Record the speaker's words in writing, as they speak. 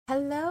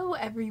Hello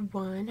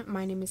everyone,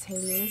 my name is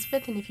Haley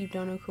Elizabeth, and if you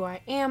don't know who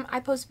I am, I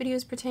post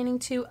videos pertaining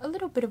to a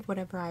little bit of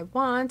whatever I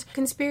want: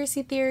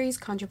 conspiracy theories,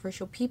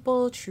 controversial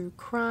people, true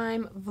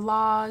crime,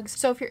 vlogs.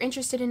 So if you're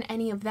interested in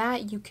any of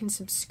that, you can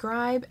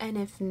subscribe, and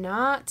if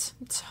not,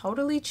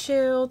 totally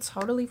chill,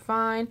 totally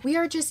fine. We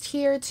are just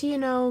here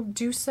to,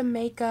 do some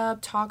makeup,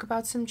 talk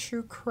about some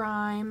true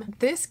crime.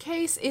 This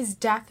case is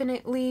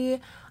definitely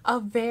a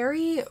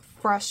very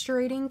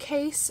frustrating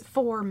case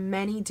for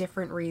many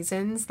different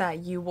reasons that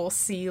you will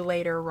see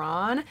later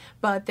on,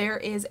 but there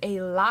is a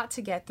lot to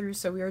get through,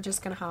 so we are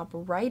just gonna hop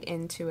right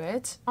into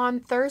it. On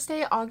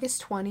Thursday,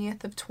 August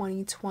 20th of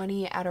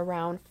 2020 at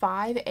around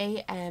 5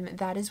 a.m.,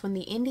 that is when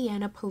the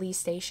Indiana police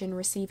station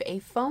received a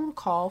phone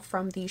call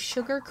from the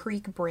Sugar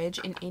Creek Bridge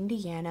in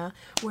Indiana,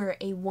 where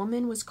a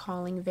woman was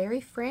calling very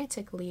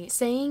frantically,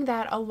 saying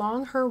that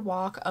along her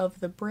walk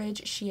of the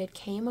bridge she had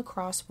came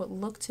across what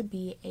looked to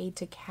be a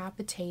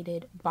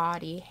decapitated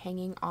body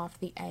hanging off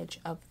the edge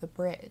of the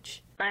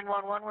bridge.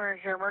 911, where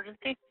is your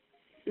emergency?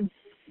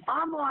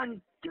 I'm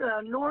on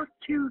North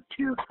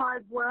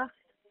 225 West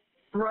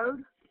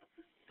Road.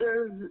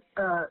 There's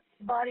a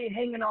body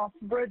hanging off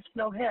the bridge,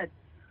 no head.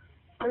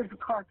 There's a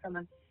car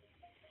coming.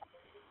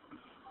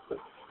 Okay.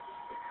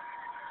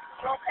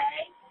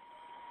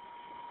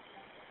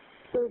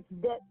 There's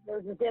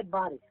a dead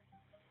body.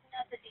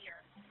 That's a deer.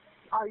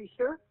 Are you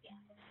sure? Yeah.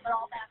 But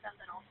I'll back up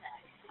and I'll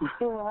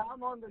tag.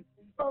 I'm on the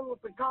phone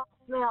with the cops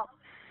now.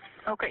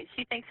 Okay,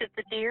 she thinks it's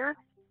a deer?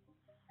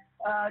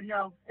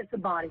 No, it's a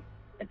body.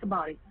 It's a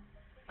body.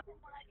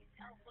 What I can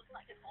tell looks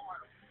like an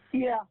arm.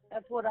 Yeah,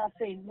 that's what I've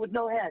seen, with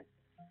no head.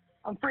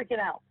 I'm freaking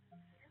out.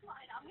 You're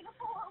fine. I'm going to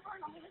pull over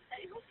and I'm going to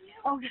stay with you.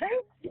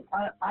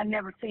 Okay. I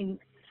never seen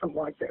something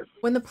like this.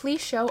 When the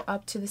police show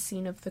up to the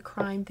scene of the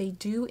crime, they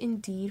do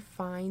indeed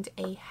find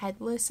a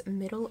headless,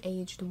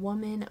 middle-aged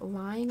woman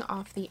lying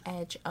off the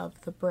edge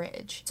of the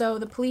bridge. So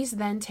the police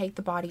then take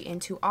the body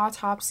into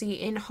autopsy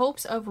in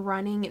hopes of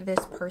running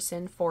this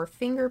person for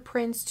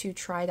fingerprints to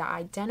try to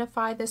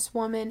identify this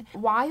woman.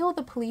 While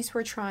the police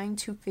were trying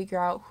to figure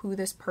out who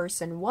this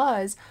person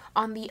was,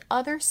 on the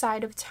other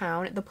side of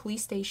town, the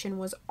police station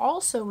was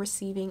also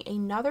receiving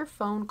another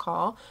phone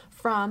call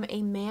from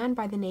a man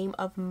by the name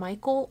of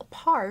Michael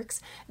Parks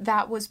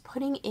that was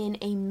putting in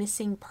a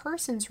missing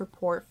persons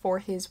report for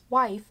his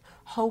wife,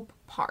 Hope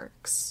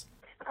Parks.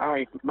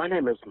 Hi, my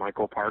name is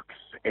Michael Parks,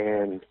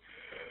 and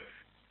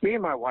me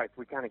and my wife,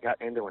 we kind of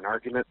got into an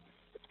argument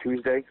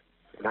Tuesday,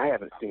 and I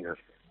haven't seen her,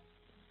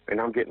 and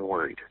I'm getting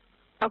worried.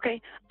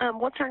 Okay,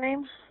 what's her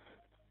name?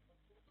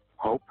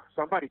 Hope?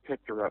 Somebody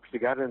picked her up. She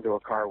got into a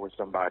car with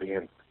somebody,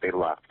 and they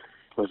left.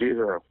 It was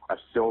either a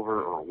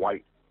silver or a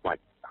white, like,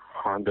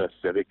 Honda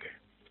Civic.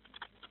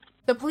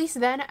 The police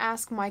then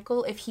asked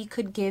Michael if he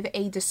could give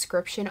a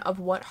description of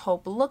what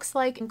Hope looks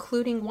like,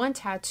 including one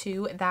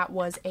tattoo that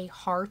was a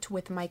heart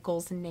with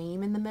Michael's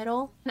name in the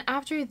middle. And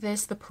after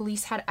this, the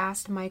police had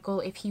asked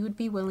Michael if he would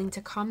be willing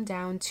to come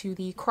down to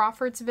the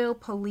Crawfordsville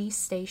police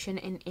station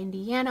in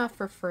Indiana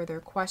for further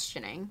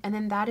questioning. And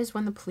then that is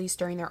when the police,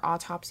 during their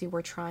autopsy,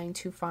 were trying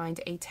to find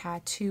a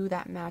tattoo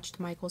that matched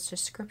Michael's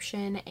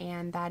description,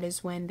 and that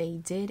is when they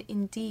did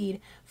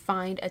indeed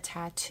find a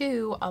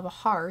tattoo of a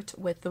heart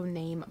with the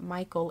name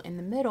Michael in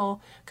the middle,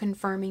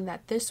 confirming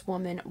that this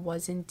woman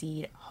was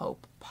indeed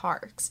Hope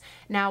Parks.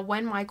 Now,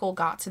 when Michael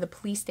got to the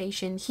police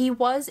station, he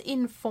was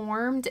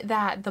informed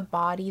that the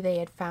body they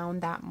had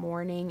found that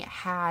morning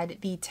had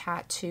the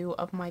tattoo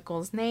of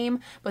Michael's name,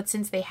 but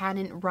since they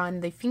hadn't run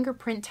the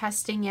fingerprint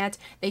testing yet,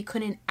 they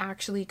couldn't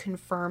actually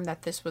confirm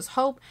that this was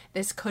Hope.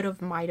 This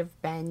might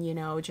have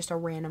been, just a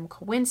random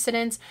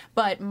coincidence,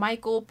 but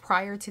Michael,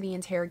 prior to the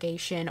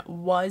interrogation,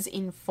 was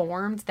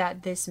informed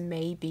that this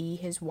may be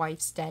his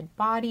wife's dead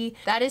body.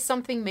 That is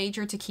something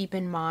major to keep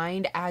in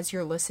mind as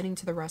you're listening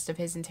to the rest of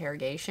his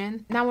interrogation.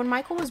 Now, when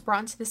Michael was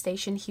brought to the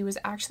station, he was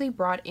actually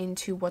brought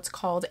into what's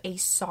called a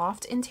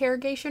soft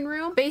interrogation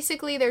room.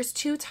 Basically, there's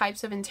two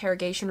types of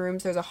interrogation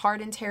rooms. There's a hard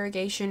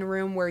interrogation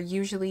room where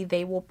usually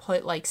they will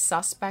put like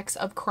suspects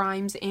of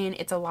crimes in.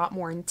 It's a lot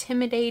more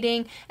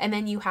intimidating. And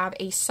then you have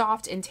a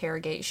soft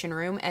interrogation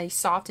room. A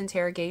soft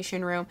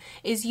interrogation room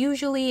is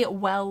usually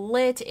well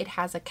lit. It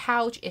has a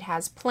couch. It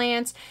has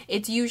plants.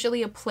 It's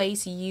usually a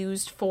place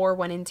used for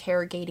when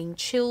interrogating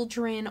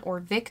children or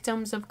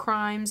victims of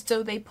crimes.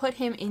 So they put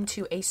him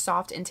into a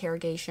soft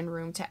interrogation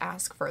room to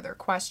ask further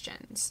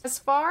questions. As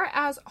far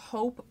as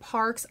Hope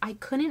Parks, I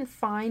couldn't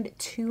find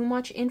too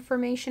much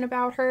information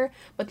about her,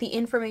 but the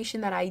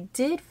information that I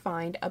did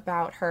find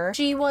about her,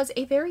 she was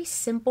a very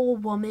simple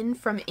woman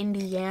from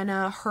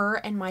Indiana. Her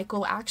and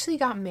Michael actually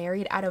got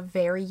married at a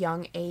very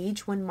young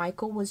age when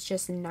Michael was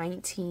just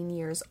 19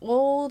 years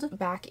old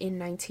back in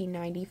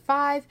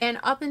 1995, and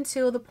up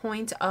until the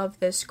point of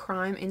this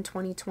crime in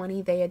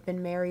 2020, they had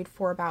been married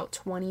for about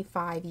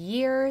 25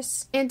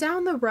 years. And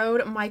down the road,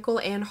 episode, Michael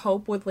and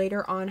Hope would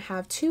later on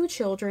have 2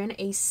 children,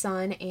 a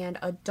son and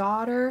a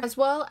daughter, as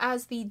well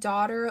as the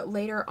daughter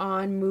later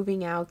on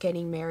moving out,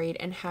 getting married,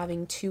 and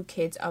having 2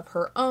 kids of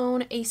her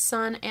own, a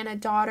son and a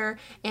daughter.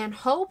 And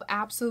Hope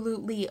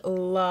absolutely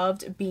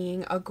loved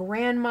being a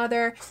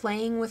grandmother,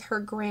 playing with her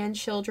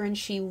grandchildren.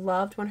 She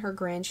loved when her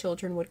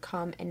grandchildren would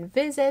come and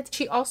visit.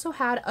 She also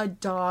had a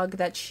dog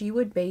that she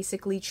would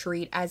basically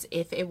treat as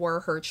if it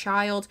were her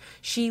child.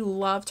 She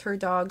loved her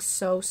dog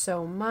so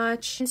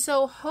much. And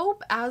so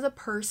Hope as a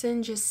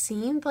person just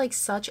seemed like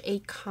such a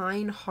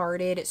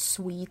kind-hearted,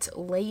 sweet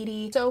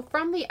lady. So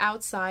from the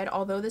outside,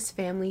 although this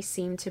family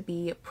seemed to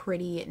be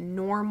pretty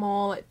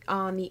normal,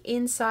 on the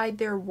inside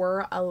there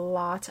were a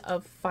lot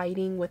of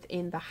fighting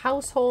within the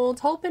household.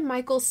 Hope and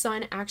Michael's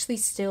son actually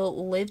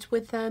still lived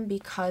with them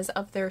because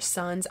of their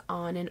son's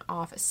on and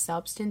off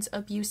substance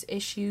abuse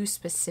issues,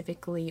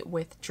 specifically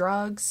with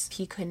drugs.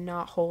 He could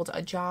not hold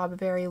a job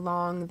very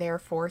long,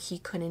 therefore he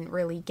couldn't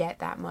really get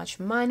that much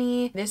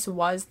money. This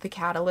was the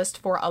catalyst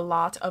for a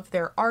lot of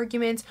their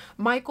arguments.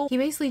 Michael, he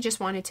basically just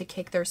wanted to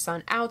kick their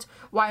son out,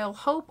 while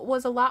Hope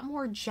was a lot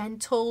more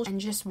gentle and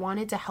just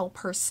wanted to help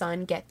her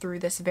son get through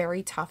this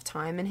very tough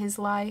time in his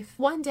life.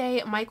 One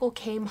day, Michael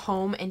came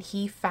home and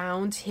he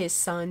found his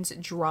son's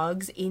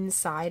drugs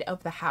inside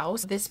of the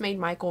house. This made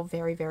Michael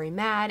very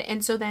mad,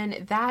 and so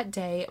then that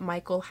day,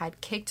 Michael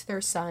had kicked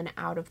their son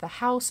out of the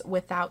house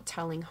without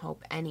telling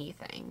Hope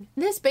anything.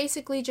 This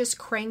basically just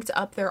cranked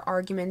up their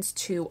arguments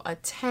to a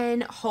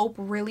 10. Hope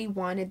really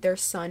wanted their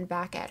son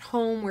back at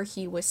home where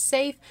he was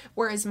safe,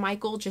 whereas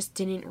Michael just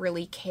didn't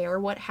really care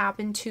what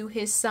happened to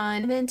his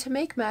son. And then to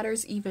make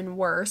matters even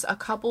worse, a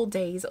couple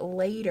days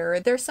later,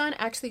 their son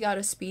actually got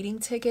a speeding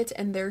ticket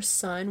and their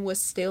son was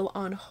still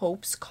on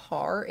Hope's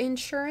car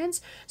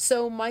insurance.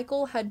 So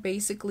Michael had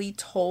basically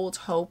told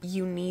Hope,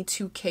 you need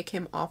to kick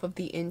him off of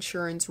the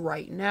insurance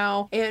right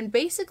now, and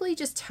basically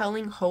just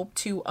telling Hope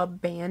to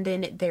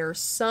abandon their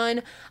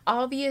son.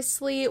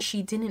 Obviously,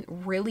 she didn't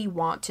really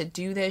want to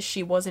do this.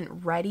 She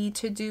wasn't ready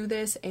to do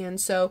this, and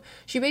so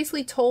she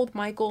basically told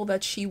Michael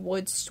that she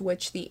would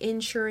switch the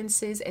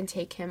insurances and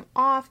take him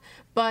off,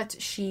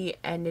 but she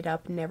ended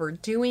up never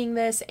doing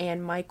this,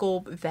 and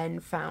Michael then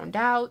found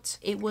out.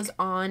 It was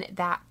on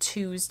that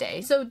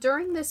Tuesday. So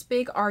during this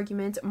big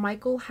argument,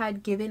 Michael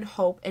had given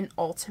Hope an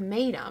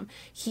ultimatum.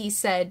 He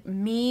said,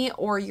 me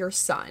or your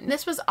son.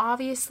 This was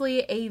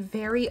obviously a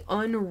very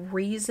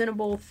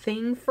unreasonable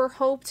thing for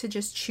Hope to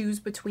just choose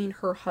between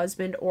her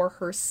husband or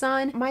her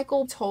son.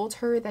 Michael told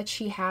her that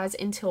she has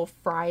until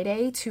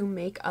Friday to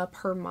make up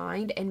her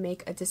mind and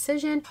make a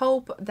decision.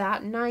 Hope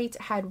that night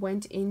had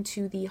went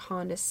into the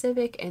Honda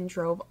Civic and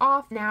drove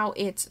off. Now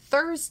it's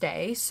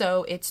Thursday,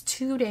 so it's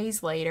 2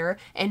 days later,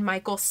 and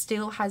Michael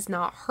still has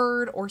not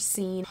heard or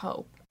seen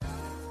Hope.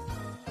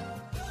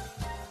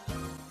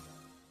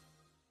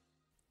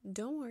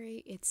 Don't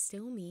worry, it's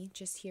still me,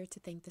 just here to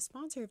thank the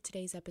sponsor of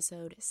today's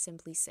episode,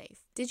 Simply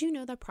Safe. Did you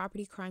know that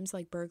property crimes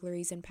like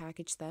burglaries and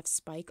package thefts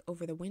spike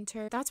over the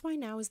winter? That's why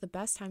now is the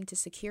best time to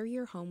secure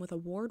your home with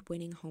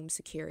award-winning home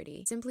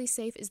security. Simply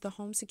Safe is the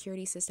home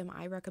security system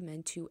I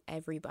recommend to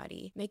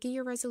everybody. Make it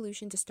your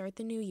resolution to start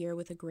the new year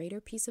with a greater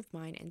peace of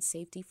mind and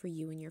safety for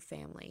you and your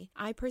family.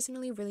 I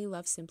personally really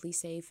love Simply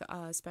Safe,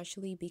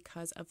 especially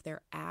because of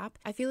their app.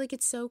 I feel like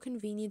it's so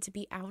convenient to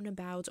be out and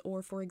about,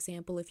 or for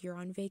example, if you're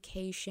on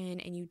vacation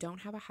and you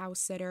don't have a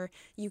house sitter,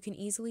 you can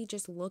easily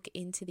just look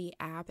into the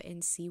app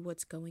and see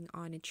what's going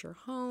on at your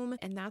home.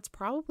 And that's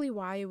probably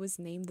why it was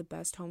named the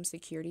best home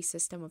security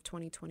system of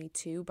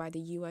 2022 by the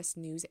US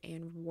News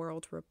and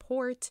World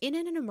Report. In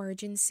an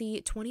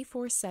emergency,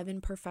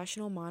 24/7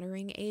 professional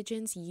monitoring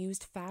agents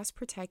used Fast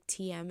Protect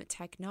TM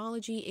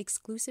technology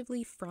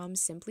exclusively from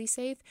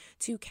SimpliSafe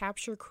to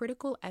capture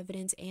critical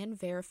evidence and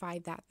verify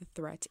that the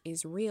threat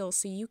is real,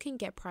 so you can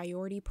get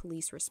priority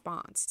police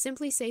response.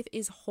 SimpliSafe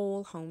is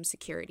whole home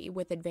security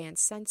with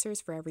advanced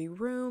sensors for every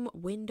room,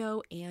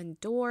 window, and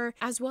door,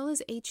 as well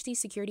as HD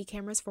security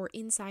cameras for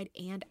inside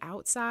and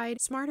outside,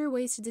 smarter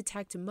ways to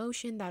detect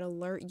motion that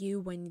alert you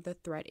when the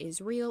threat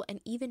is real, and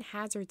even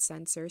hazard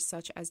sensors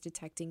such as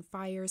detecting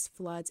fires,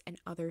 floods,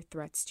 and other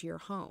threats to your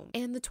home.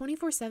 And the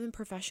 24/7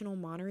 professional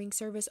monitoring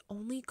service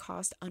only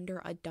costs under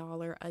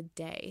 $1 a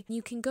day.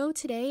 You can go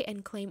today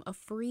and claim a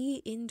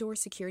free indoor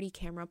security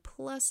camera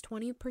plus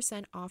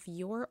 20% off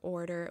your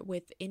order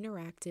with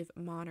interactive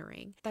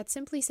monitoring. That's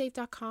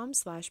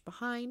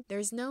simplysafe.com/behind.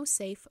 There's no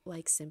safe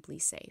like Simply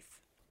Safe.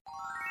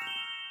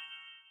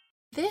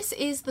 This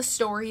is the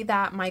story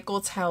that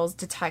Michael tells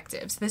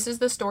detectives. This is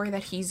the story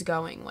that he's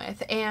going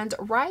with. And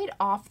right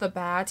off the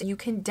bat, you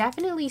can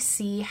definitely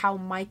see how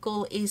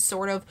Michael is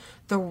sort of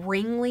the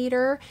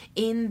ringleader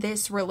in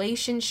this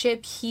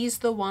relationship. He's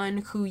the one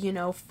who,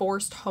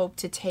 forced Hope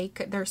to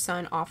take their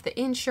son off the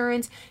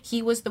insurance.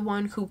 He was the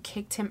one who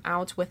kicked him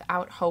out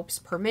without Hope's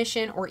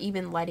permission or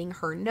even letting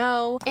her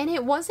know. And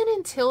it wasn't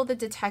until the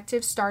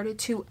detectives started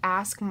to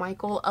ask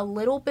Michael a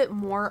little bit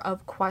more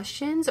of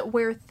questions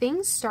where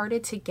things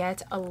started to get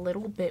a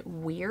little bit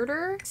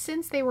weirder.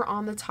 Since they were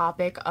on the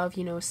topic of,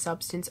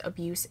 substance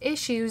abuse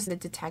issues, the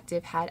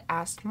detective had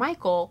asked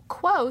Michael,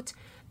 quote,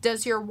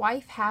 does your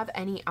wife have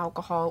any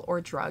alcohol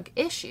or drug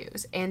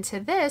issues? And to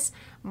this,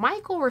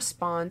 Michael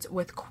responds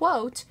with,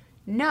 quote,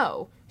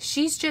 no,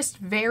 she's just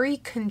very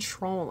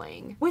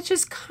controlling, which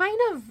is kind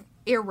of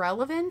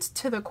irrelevant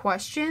to the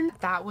question.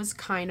 That was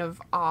kind of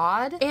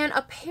odd. And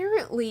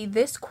apparently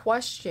this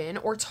question,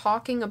 or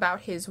talking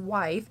about his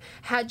wife,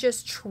 had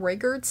just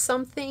triggered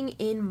something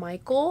in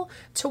Michael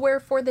to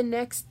where for the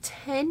next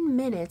 10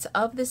 minutes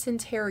of this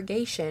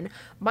interrogation,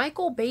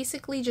 Michael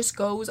basically just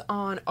goes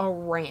on a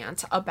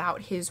rant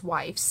about his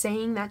wife,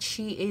 saying that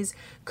she is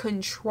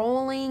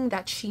controlling,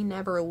 that she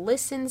never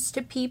listens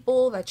to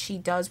people, that she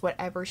does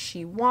whatever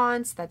she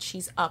wants, that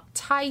she's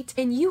uptight.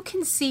 And you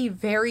can see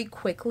very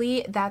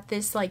quickly that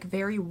this like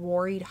very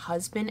worried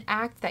husband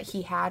act that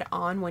he had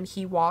on when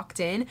he walked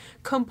in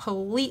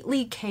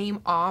completely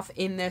came off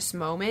in this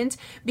moment,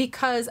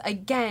 because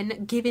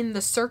again, given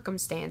the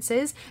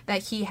circumstances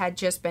that he had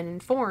just been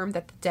informed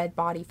that the dead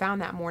body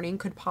found that morning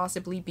could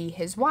possibly be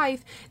his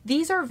wife,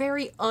 these are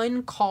very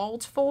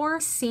uncalled for.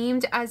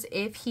 Seemed as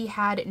if he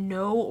had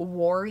no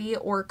worry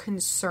or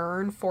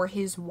concern for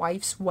his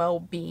wife's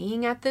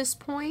well-being at this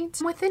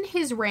point. Within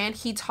his rant,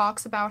 he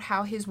talks about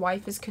how his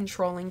wife is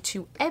controlling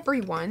to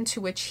everyone,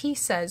 to which he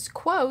says,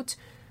 quote,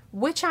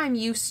 which I'm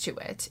used to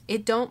it.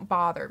 It don't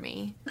bother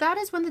me. That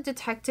is when the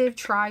detective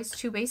tries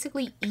to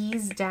basically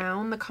ease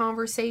down the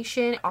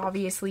conversation.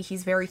 Obviously,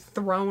 he's very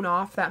thrown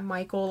off that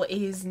Michael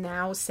is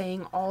now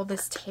saying all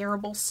this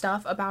terrible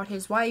stuff about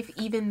his wife,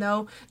 even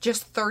though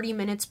just 30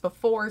 minutes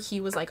before he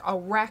was like a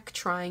wreck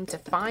trying to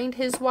find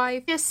his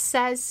wife. Just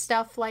says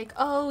stuff like,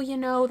 oh, you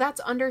know,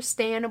 that's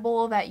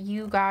understandable that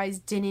you guys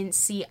didn't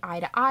see eye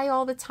to eye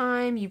all the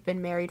time. You've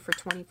been married for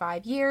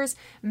 25 years.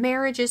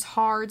 Marriage is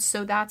hard,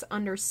 so that's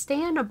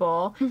understandable.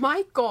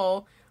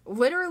 Michael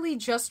literally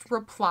just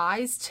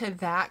replies to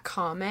that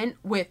comment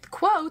with,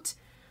 quote,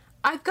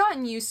 I've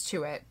gotten used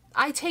to it.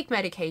 I take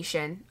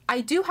medication.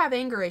 I do have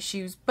anger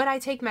issues, but I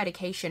take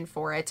medication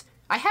for it.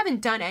 I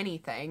haven't done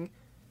anything.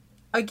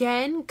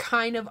 Again,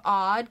 kind of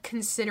odd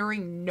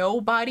considering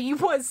nobody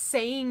was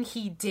saying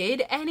he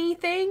did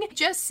anything. It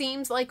just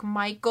seems like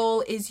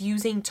Michael is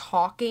using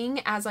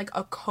talking as like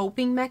a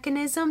coping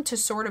mechanism to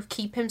sort of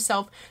keep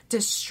himself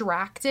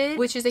distracted,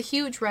 which is a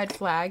huge red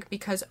flag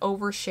because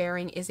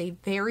oversharing is a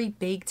very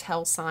big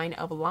tell sign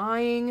of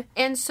lying.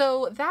 And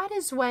so that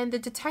is when the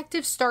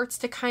detective starts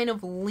to kind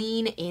of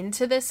lean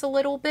into this a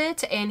little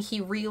bit, and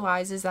he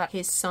realizes that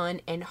his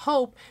son and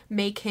Hope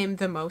make him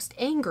the most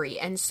angry.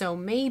 And so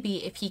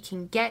maybe if he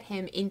can get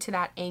him into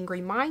that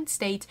angry mind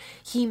state,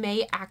 he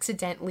may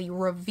accidentally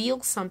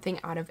reveal something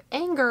out of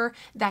anger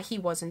that he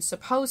wasn't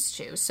supposed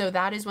to. So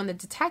that is when the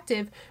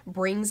detective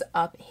brings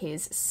up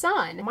his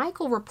son.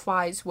 Michael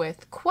replies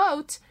with,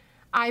 quote,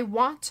 I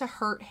want to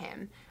hurt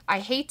him. I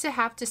hate to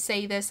have to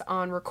say this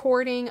on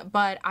recording,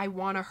 but I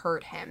want to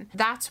hurt him.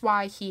 That's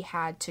why he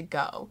had to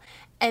go.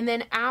 And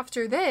then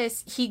after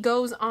this, he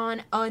goes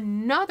on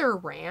another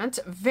rant,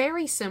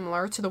 very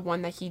similar to the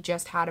one that he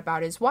just had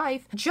about his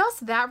wife.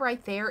 Just that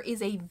right there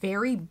is a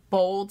very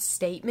bold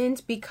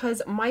statement,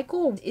 because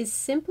Michael is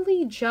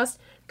simply just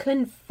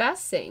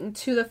confessing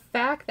to the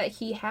fact that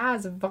he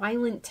has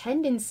violent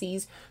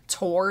tendencies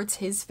towards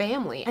his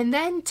family. And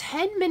then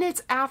 10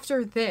 minutes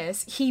after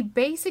this, he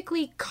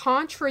basically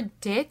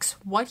contradicts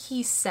what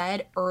he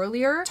said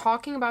earlier,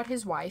 talking about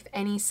his wife,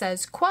 and he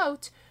says,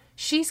 quote,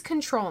 she's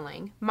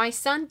controlling. My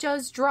son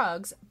does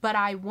drugs, but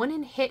I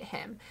wouldn't hit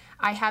him.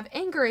 I have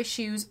anger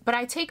issues, but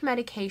I take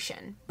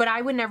medication, but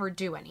I would never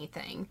do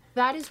anything.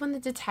 That is when the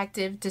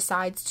detective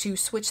decides to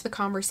switch the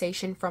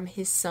conversation from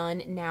his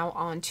son now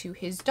on to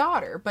his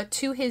daughter. But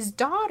to his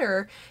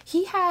daughter,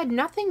 he had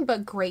nothing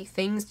but great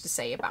things to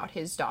say about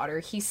his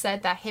daughter. He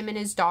said that him and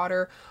his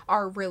daughter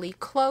are really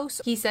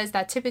close. He says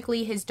that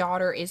typically his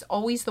daughter is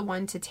always the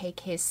one to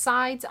take his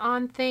sides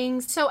on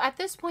things. So at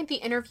this point, the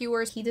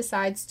interviewer, he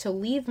decides to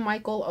leave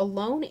Michael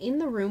alone in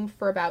the room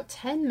for about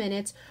 10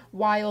 minutes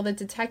while the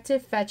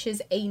detective fetches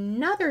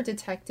another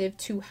detective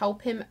to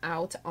help him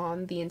out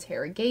on the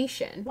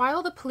interrogation.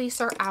 While the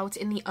police are out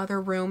in the other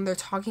room, they're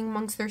talking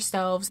amongst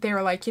themselves.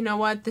 They're like, you know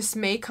what, this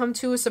may come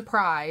to a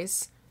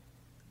surprise,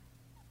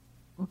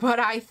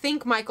 but I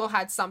think Michael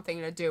had something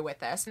to do with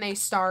this. And they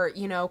start,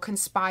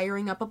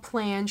 conspiring up a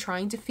plan,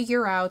 trying to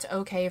figure out,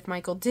 okay, if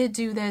Michael did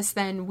do this,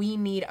 then we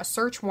need a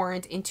search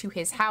warrant into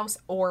his house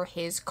or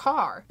his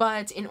car.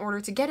 But in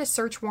order to get a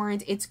search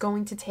warrant, it's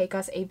going to take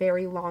us a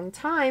very long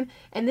time,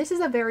 and this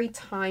is a very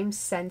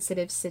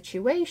time-sensitive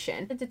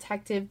situation. The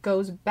detective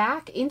goes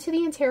back into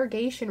the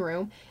interrogation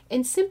room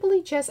and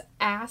simply just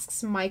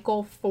asks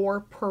Michael for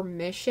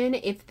permission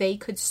if they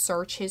could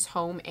search his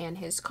home and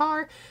his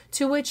car,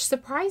 to which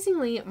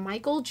surprisingly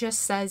Michael just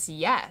says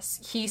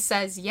yes. He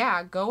says,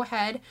 yeah, go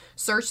ahead,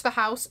 search the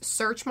house,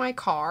 search my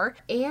car,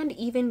 and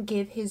even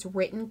give his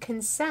written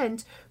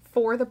consent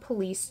for the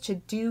police to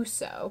do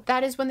so.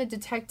 That is when the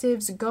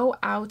detectives go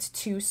out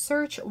to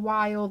search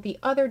while the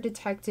other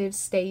detective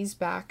stays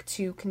back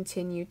to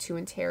continue to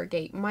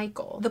interrogate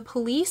Michael. The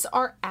police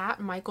are at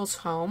Michael's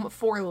home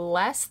for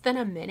less than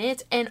a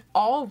minute, and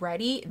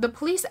already the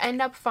police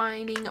end up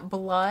finding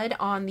blood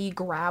on the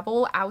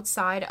gravel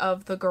outside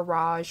of the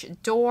garage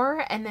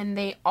door, and then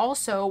they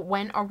also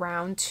went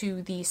around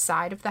to the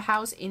side of the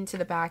house into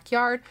the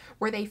backyard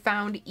where they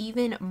found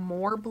even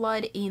more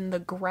blood in the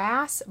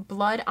grass,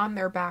 blood on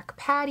their back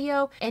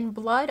patio, and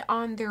blood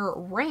on their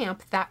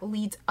ramp that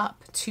leads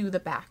up to the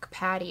back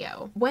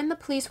patio. When the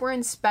police were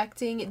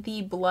inspecting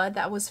the blood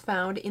that was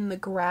found in the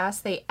grass,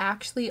 they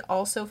actually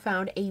also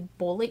found a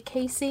bullet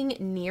casing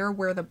near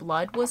where the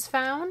blood was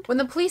found. When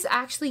the police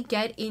actually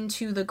get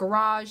into the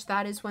garage,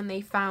 that is when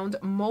they found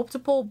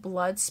multiple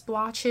blood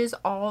splotches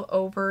all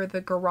over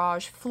the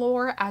garage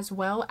floor, as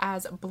well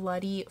as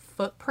bloody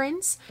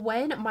footprints.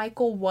 When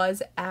Michael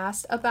was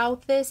asked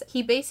about this,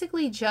 he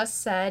basically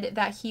just said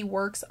that he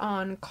works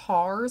on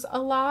cars a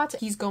lot.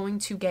 He's going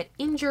to get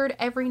injured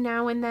every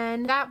now and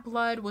then. That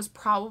blood was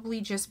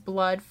probably just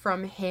blood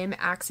from him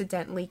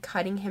accidentally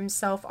cutting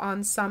himself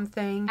on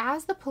something.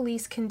 As the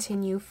police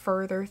continue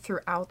further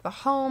throughout the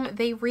home,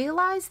 they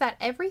realize that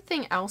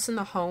everything else in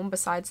the home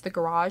besides the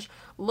garage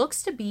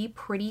looks to be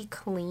pretty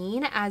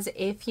clean, as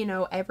if, you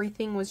know,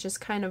 everything was just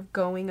kind of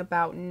going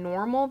about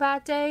normal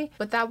that day.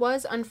 But that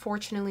was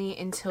unfortunately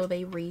until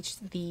they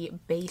reached the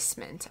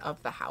basement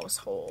of the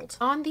household.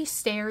 On the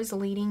stairs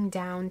leading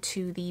down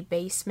to the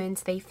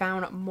basement, they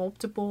found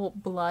multiple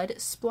blood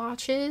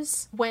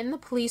splotches. When the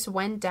police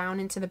went down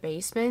into the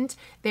basement,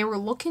 they were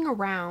looking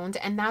around,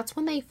 and that's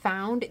when they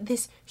found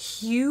this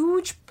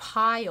huge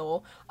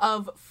pile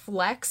of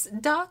flex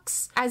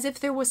ducts, as if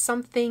there was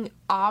something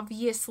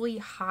obviously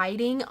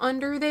hiding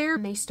under there.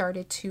 And they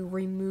started to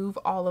remove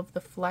all of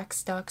the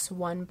flex ducts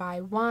one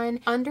by one.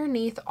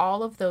 Underneath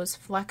all of those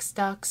flex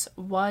ducts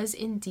was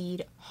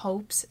indeed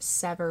Hope's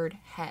severed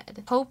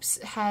head.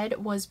 Hope's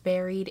head was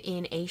buried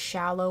in a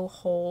shallow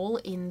hole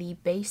in the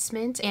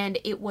basement, and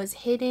it was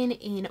hidden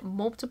in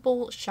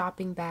multiple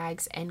shopping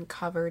bags and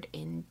covered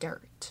in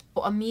dirt.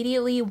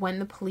 Immediately when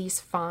the police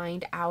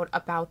find out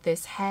about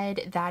this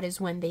head, that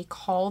is when they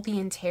call the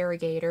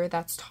interrogator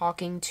that's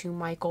talking to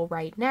Michael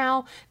right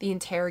now. The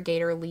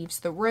interrogator leaves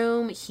the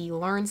room, he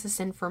learns this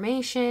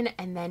information,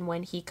 and then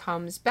when he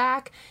comes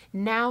back,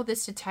 now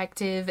this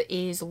detective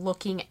is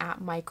looking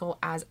at Michael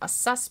as a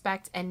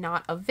suspect and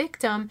not a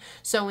victim.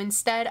 So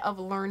instead of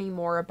learning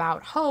more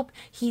about Hope,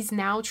 he's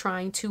now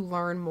trying to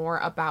learn more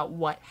about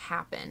what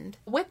happened.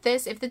 With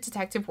this, if the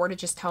detective were to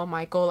just tell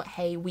Michael,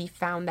 hey, we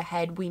found the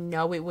head, we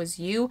know it was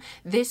you,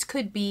 this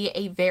could be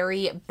a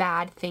very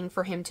bad thing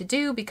for him to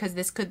do, because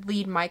this could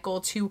lead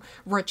Michael to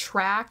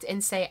retract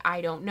and say,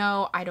 I don't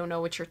know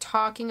what you're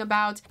talking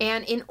about.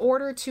 And in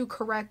order to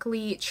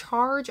correctly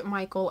charge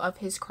Michael of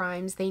his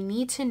crimes, they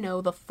need to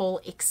know the full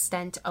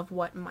extent of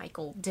what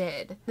Michael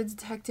did. The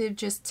detective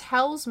just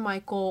tells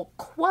Michael,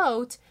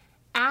 quote,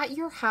 at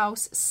your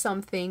house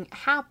something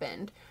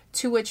happened,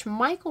 to which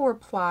Michael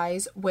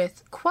replies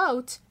with,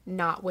 quote,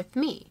 not with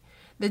me.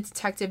 The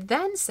detective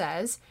then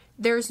says,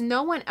 there's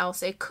no one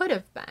else it could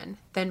have been.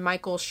 Then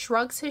Michael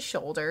shrugs his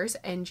shoulders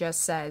and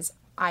just says,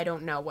 I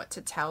don't know what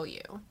to tell you.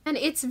 And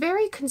it's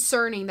very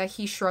concerning that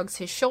he shrugs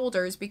his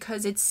shoulders,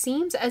 because it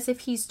seems as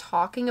if he's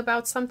talking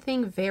about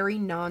something very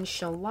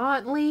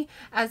nonchalantly,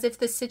 as if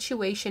the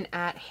situation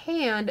at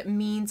hand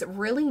means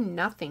really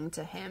nothing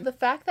to him. The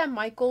fact that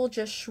Michael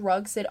just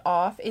shrugs it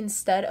off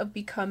instead of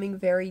becoming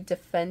very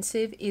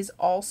defensive is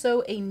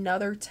also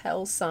another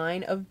tell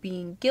sign of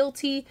being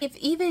guilty. If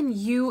even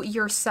you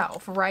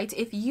yourself, right,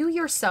 if you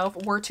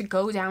yourself were to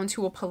go down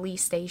to a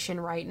police station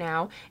right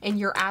now, and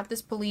you're at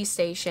this police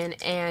station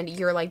and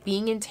you're like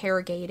being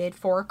interrogated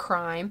for a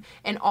crime,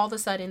 and all of a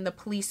sudden the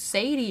police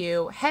say to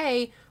you,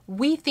 hey,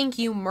 we think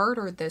you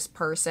murdered this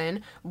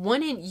person,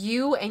 wouldn't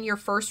you and your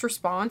first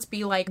response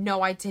be like,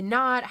 no, I did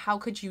not, how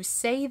could you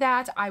say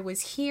that, I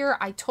was here,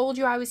 I told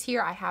you I was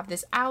here, I have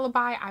this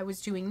alibi, I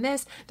was doing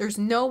this, there's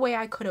no way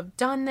I could have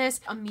done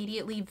this.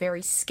 Immediately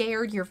very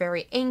scared, you're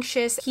very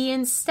anxious. He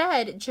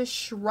instead just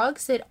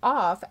shrugs it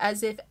off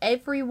as if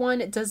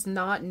everyone does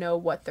not know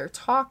what they're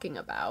talking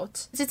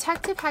about. The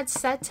detective had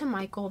said to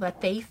Michael that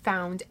they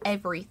found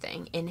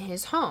everything in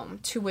his home,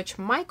 to which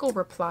Michael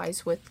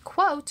replies with,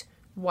 quote,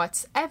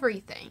 what's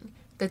everything?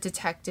 The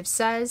detective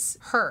says,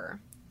 her,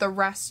 the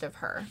rest of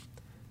her.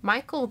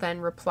 Michael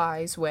then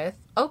replies with,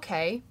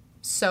 okay,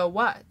 so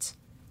what?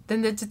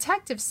 Then the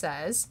detective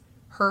says,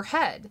 her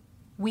head.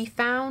 We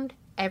found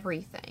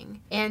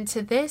everything. And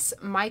to this,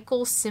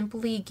 Michael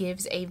simply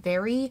gives a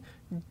very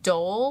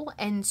dull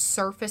and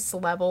surface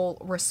level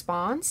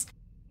response.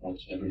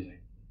 What's everything?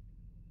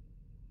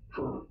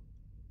 Her.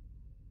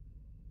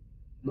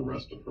 The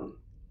rest of her.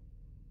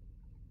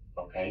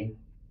 Okay.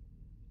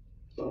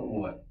 So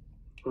what?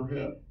 Her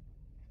head.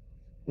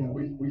 Yeah,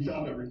 we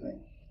found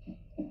everything.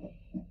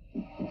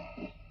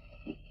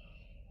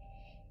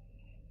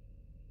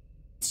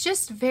 It's it's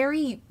just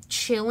very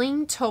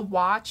chilling to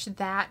watch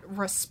that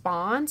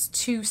response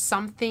to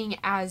something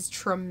as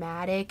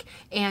traumatic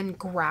and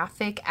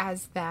graphic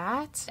as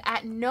that.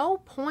 At no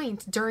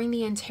point during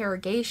the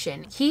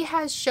interrogation, he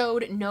has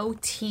showed no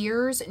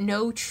tears,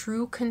 no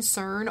true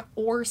concern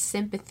or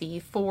sympathy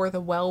for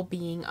the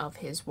well-being of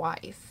his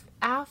wife.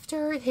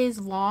 After his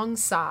long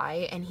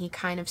sigh and he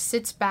kind of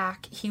sits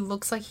back, he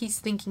looks like he's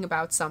thinking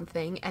about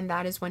something, and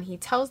that is when he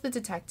tells the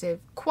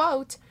detective,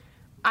 quote,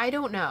 "I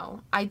don't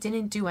know. I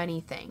didn't do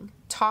anything.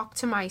 Talk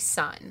to my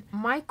son."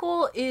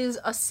 Michael is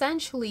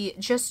essentially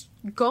just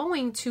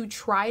going to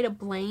try to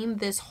blame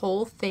this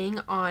whole thing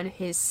on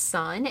his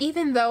son,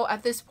 even though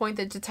at this point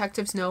the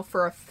detectives know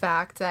for a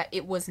fact that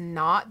it was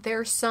not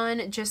their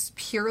son, just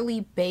purely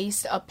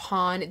based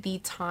upon the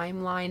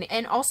timeline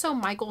and also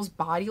Michael's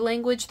body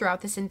language throughout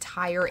this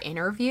entire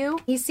interview.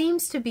 He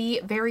seems to be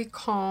very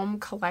calm,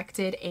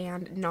 collected,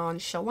 and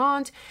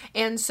nonchalant,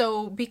 and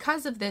so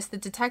because of this, the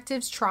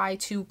detectives try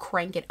to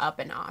crank it up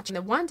a notch. And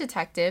the one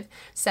detective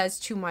says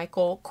to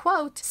Michael,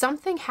 quote,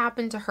 "Something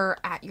happened to her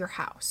at your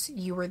house.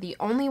 You were the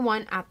only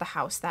one at the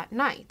house that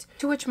night."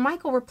 To which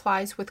Michael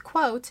replies with,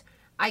 quote,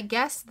 "I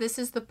guess this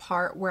is the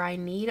part where I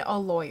need a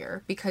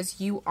lawyer because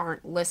you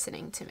aren't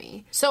listening to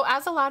me." So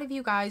as a lot of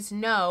you guys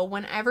know,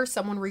 whenever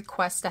someone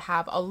requests to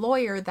have a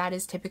lawyer, that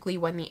is typically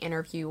when the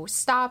interview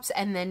stops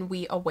and then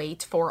we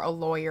await for a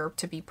lawyer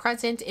to be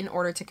present in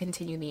order to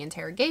continue the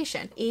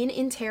interrogation. In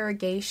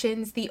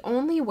interrogations, the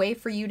only way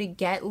for you to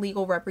get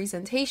legal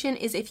representation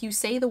is if you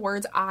say the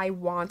words, "I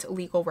want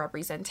legal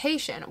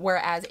representation."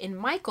 Whereas in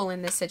Michael,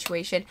 in this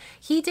situation,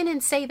 he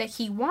didn't say that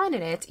he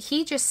wanted it.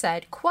 He just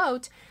said,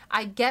 quote,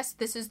 "I guess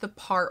this is the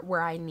part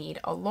where I need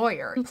a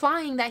lawyer,"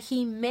 implying that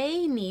he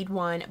may need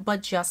one,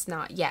 but just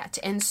not yet.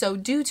 And so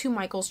due to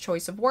Michael's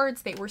choice of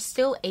words, they were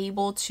still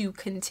able to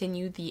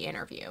continue the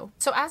interview.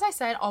 So as I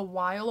said a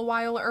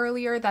while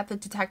earlier that the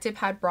detective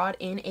had brought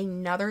in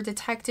another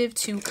detective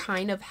to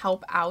kind of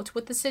help out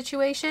with the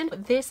situation,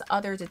 this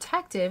other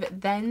detective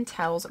then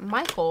tells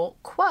Michael,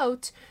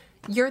 quote,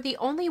 "You're the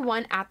only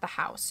one at the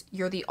house.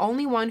 You're the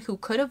only one who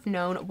could have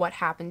known what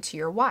happened to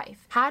your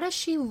wife. How does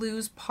she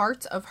lose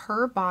parts of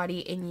her body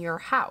in your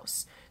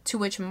house?" To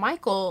which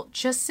Michael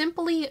just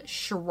simply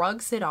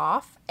shrugs it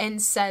off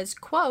and says,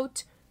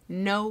 quote,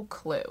 "No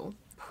clue."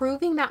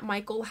 Proving that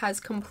Michael has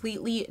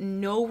completely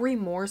no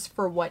remorse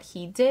for what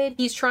he did.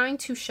 He's trying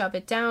to shove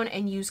it down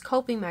and use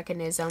coping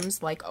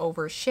mechanisms like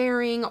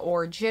oversharing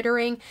or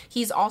jittering.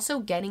 He's also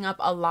getting up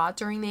a lot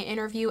during the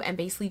interview and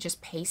basically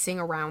just pacing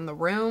around the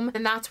room.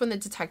 And that's when the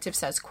detective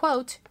says,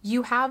 quote,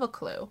 "You have a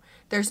clue.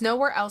 There's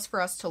nowhere else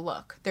for us to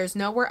look. There's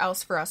nowhere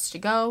else for us to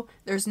go.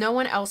 There's no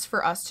one else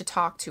for us to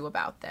talk to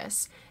about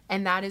this."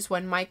 And that is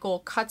when Michael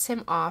cuts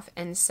him off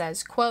and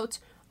says, quote,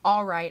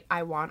 "All right,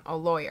 I want a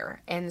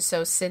lawyer." And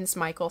so since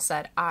Michael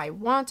said, "I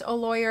want a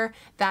lawyer,"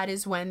 that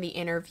is when the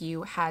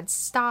interview had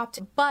stopped.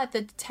 But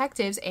the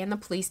detectives and the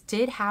police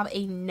did have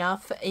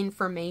enough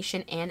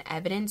information and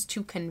evidence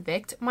to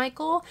convict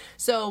Michael.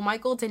 So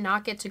Michael did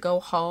not get to go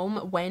home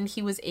when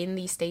he was in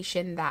the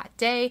station that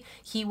day.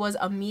 He was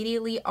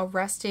immediately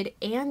arrested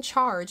and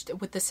charged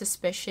with the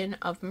suspicion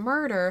of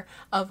murder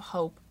of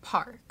Hope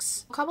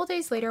Parks. A couple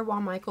days later, while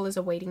Michael is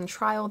awaiting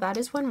trial, that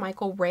is when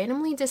Michael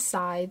randomly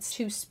decides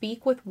to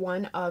speak with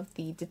one of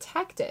the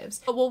detectives.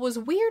 But what was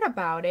weird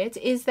about it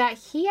is that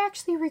he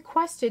actually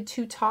requested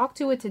to talk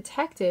to a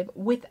detective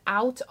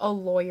without a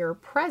lawyer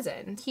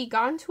present. He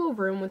got into a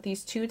room with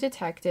these two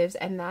detectives,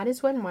 and that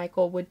is when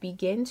Michael would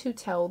begin to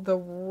tell the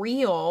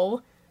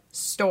real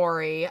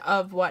story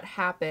of what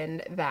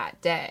happened that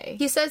day.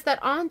 He says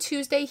that on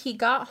Tuesday he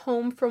got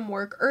home from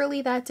work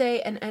early that day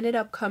and ended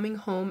up coming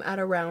home at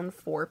around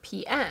 4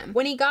 p.m.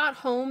 When he got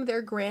home,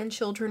 their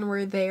grandchildren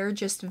were there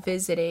just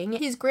visiting.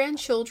 His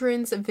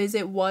grandchildren's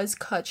visit was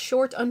cut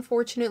short,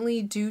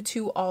 unfortunately, due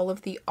to all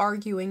of the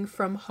arguing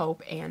from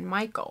Hope and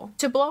Michael.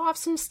 To blow off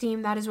some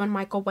steam, that is when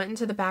Michael went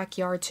into the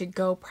backyard to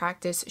go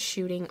practice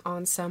shooting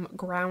on some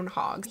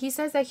groundhogs. He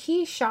says that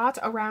he shot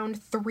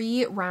around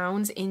 3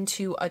 rounds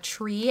into a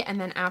tree, and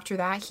then after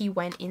that he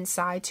went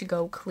inside to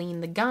go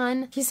clean the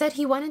gun. He said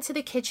he went into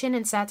the kitchen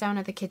and sat down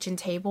at the kitchen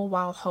table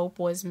while Hope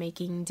was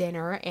making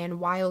dinner, and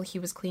while he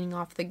was cleaning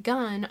off the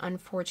gun,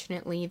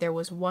 unfortunately there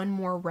was one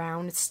more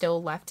round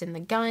still left in the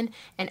gun,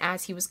 and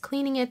as he was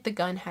cleaning it, the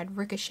gun had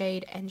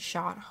ricocheted and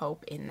shot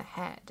Hope in the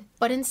head.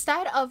 But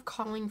instead of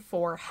calling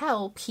for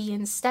help, he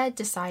instead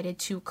decided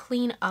to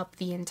clean up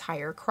the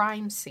entire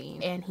crime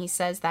scene, and he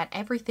says that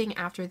everything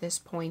after this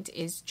point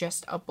is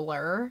just a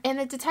blur. And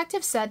the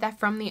detective said that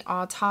from the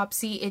autopsy,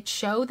 it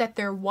showed that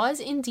there was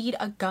indeed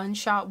a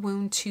gunshot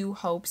wound to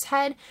Hope's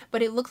head,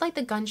 but it looked like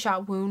the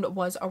gunshot wound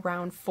was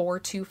around 4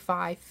 to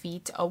 5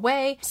 feet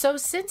away. So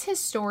since his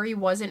story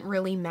wasn't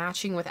really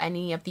matching with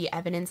any of the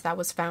evidence that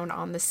was found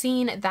on the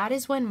scene, that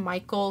is when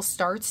Michael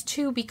starts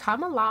to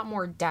become a lot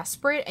more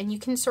desperate, and you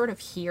can sort of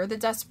hear the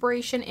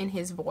desperation in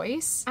his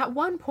voice. At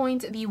one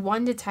point, the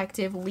one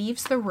detective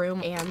leaves the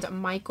room and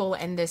Michael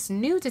and this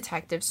new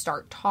detective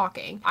start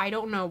talking. I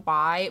don't know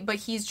why, but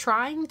he's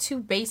trying to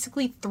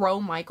basically throw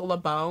Michael a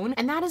bone.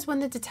 And that is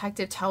when the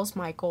detective tells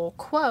Michael,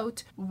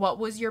 quote, "What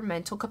was your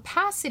mental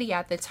capacity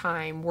at the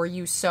time? Were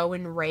you so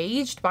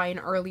enraged by an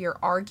earlier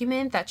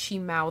argument that she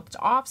mouthed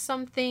off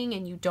something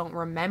and you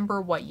don't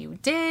remember what you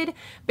did?"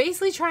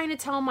 Basically trying to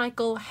tell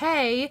Michael,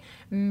 hey,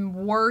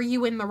 were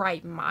you in the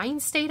right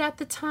mind state at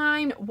the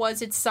time?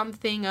 Was it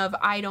something of,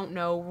 I don't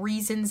know,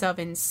 reasons of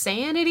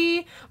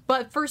insanity?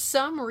 But for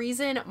some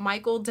reason,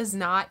 Michael does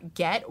not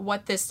get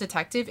what this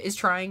detective is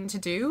trying to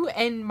do,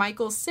 and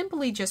Michael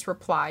simply just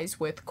replies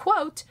with,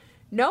 quote,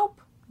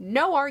 "Nope,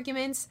 no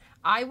arguments.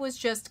 I was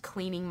just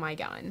cleaning my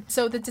gun."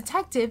 So the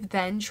detective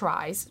then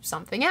tries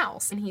something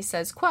else, and he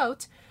says,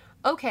 quote,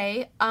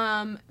 "Okay,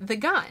 the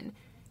gun.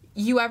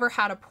 You ever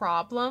had a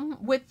problem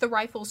with the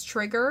rifle's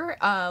trigger,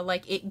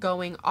 like it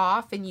going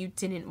off and you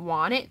didn't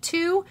want it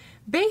to?"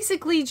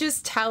 Basically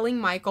just telling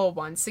Michael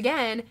once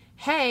again,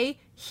 hey,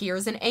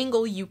 here's an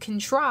angle you can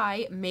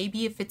try.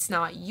 Maybe if it's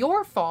not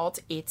your fault,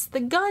 it's the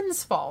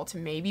gun's fault.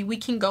 Maybe we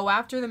can go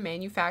after the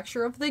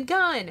manufacturer of the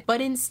gun.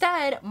 But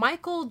instead,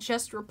 Michael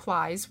just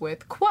replies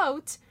with,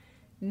 quote,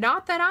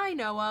 "Not that I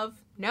know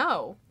of,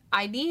 no.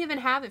 I didn't even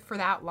have it for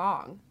that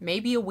long.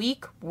 Maybe a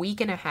week,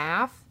 week and a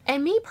half."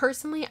 And me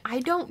personally, I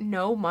don't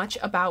know much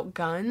about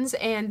guns,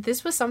 and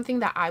this was something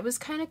that I was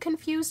kind of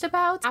confused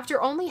about. After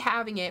only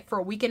having it for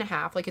a week and a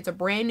half, like it's a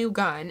brand new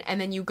gun,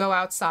 and then you go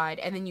outside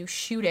and then you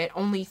shoot it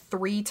only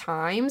 3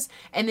 times,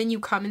 and then you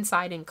come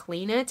inside and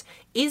clean it,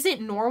 is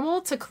it normal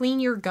to clean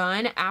your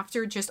gun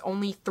after just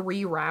only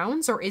 3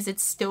 rounds, or is it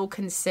still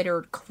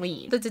considered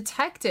clean? The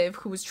detective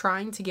who was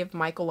trying to give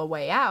Michael a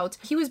way out,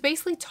 he was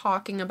basically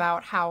talking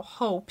about how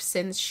Hope,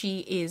 since she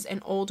is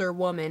an older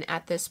woman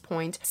at this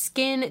point,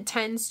 skin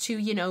tends to,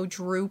 you know,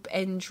 droop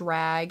and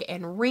drag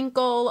and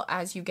wrinkle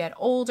as you get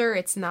older.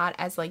 It's not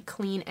as like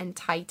clean and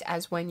tight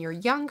as when you're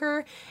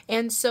younger.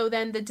 And so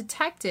then the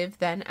detective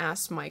then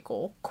asked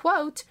Michael,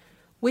 quote,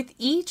 "With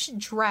each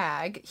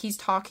drag," he's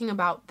talking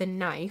about the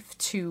knife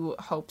to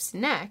Hope's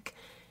neck,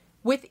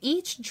 "with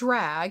each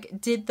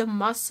drag, did the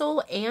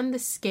muscle and the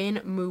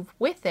skin move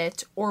with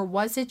it, or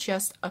was it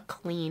just a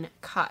clean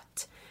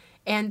cut?"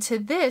 And to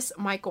this,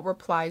 Michael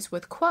replies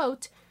with,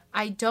 quote,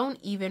 "I don't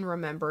even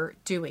remember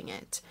doing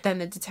it." Then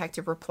the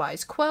detective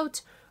replies,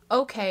 quote,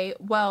 "Okay,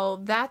 well,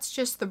 that's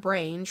just the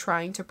brain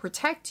trying to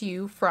protect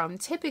you from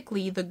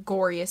typically the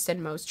goriest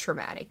and most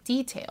traumatic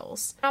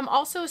details." I'm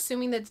also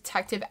assuming the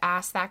detective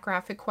asked that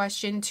graphic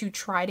question to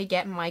try to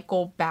get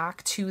Michael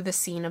back to the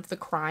scene of the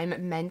crime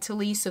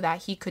mentally so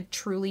that he could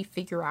truly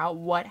figure out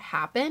what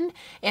happened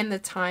and the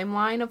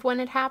timeline of when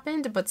it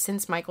happened. But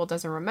since Michael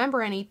doesn't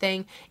remember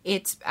anything,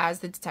 it's, as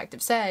the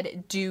detective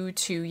said, due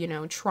to, you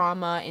know,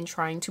 trauma and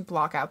trying to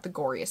block out the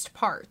goriest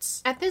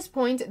parts. At this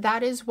point,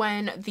 that is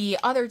when the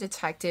other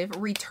detective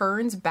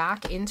returns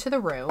back into the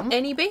room,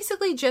 and he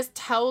basically just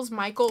tells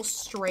Michael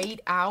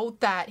straight out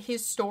that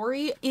his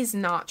story is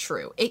not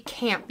true. It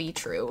can't be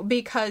true,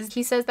 because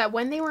he says that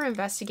when they were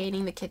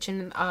investigating the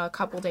kitchen a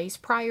couple days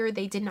prior,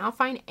 they did not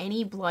find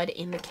any blood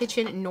in the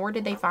kitchen, nor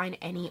did they find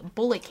any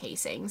bullet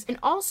casings. And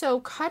also,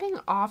 cutting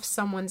off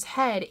someone's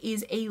head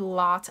is a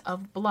lot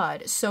of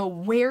blood, so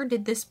where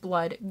did this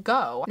blood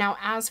go? Now,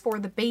 as for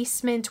the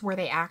basement where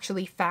they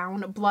actually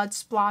found blood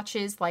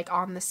splotches, like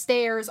on the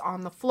stairs,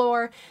 on the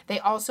floor, they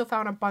also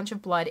found a bunch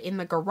of blood in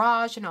the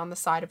garage and on the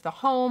side of the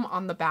home,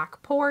 on the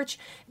back porch.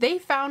 They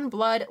found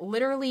blood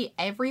literally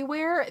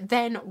everywhere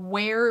than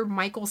where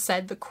Michael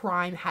said the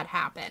crime had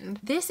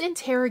happened. This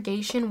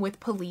interrogation with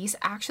police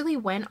actually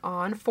went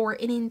on for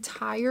an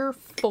entire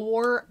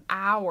 4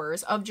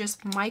 hours of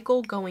just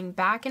Michael going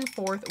back and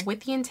forth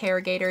with the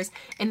interrogators,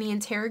 and the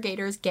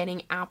interrogators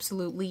getting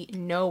absolutely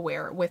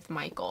nowhere with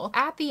Michael.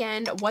 At the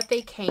end, what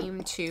they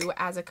came to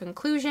as a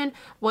conclusion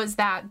was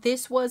that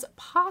this was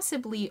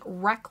possibly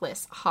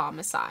reckless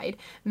homicide,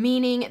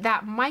 meaning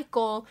that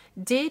Michael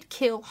did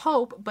kill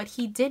Hope, but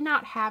he did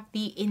not have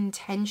the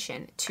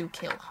intention to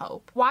kill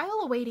Hope.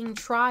 While awaiting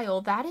trial,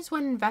 that is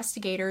when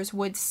investigators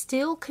would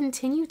still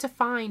continue to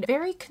find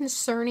very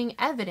concerning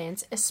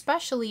evidence,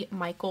 especially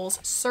Michael's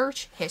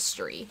search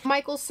history.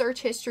 Michael's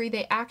search history,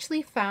 they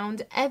actually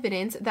found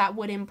evidence that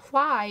would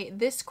imply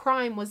this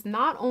crime was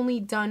not only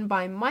done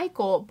by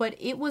Michael, but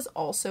it was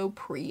also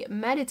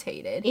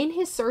premeditated. In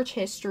his search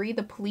history,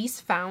 the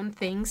police found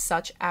things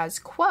such as,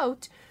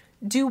 quote,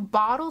 "Do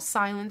bottle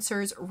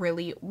silencers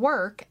really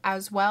work?"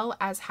 as well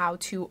as how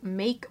to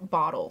make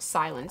bottle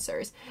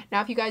silencers.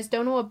 Now, if you guys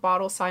don't know what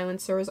bottle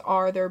silencers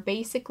are, they're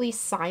basically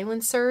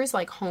silencers,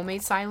 like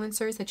homemade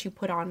silencers that you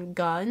put on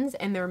guns,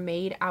 and they're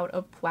made out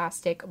of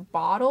plastic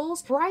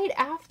bottles. Right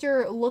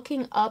after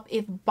looking up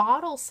if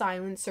bottle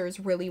silencers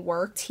really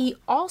worked, he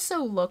also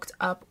looked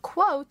up,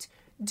 quote,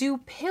 do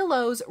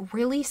pillows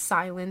really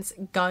silence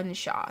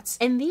gunshots?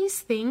 And these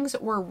things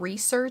were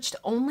researched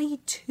only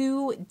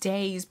 2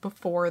 days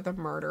before the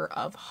murder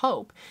of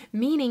Hope,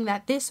 meaning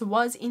that this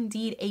was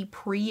indeed a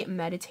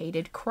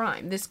premeditated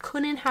crime. This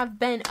couldn't have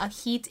been a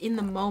heat in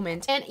the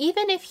moment. And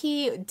even if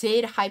he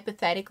did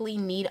hypothetically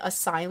need a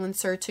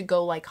silencer to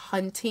go like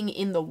hunting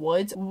in the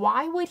woods,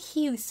 why would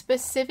he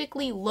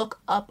specifically look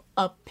up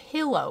a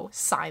pillow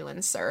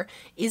silencer?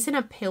 Isn't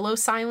a pillow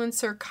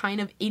silencer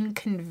kind of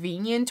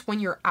inconvenient when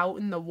you're out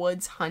in the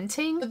woods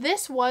hunting?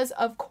 This was,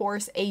 of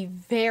course, a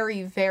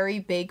very, very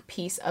big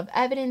piece of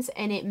evidence,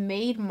 and it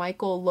made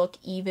Michael look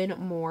even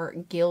more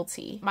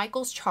guilty.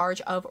 Michael's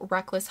charge of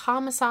reckless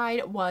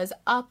homicide was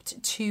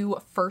upped to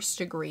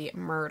first-degree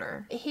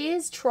murder.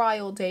 His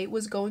trial date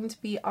was going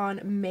to be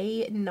on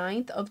May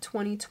 9th of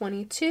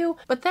 2022,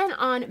 but then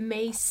on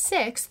May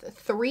 6th,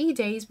 3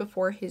 days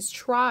before his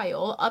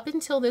trial, up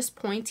until this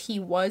point, he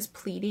was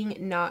pleading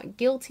not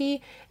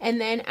guilty, and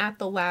then at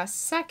the last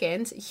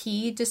second,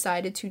 he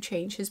decided to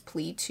change his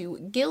plea to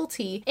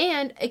guilty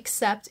and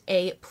accept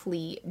a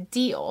plea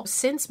deal.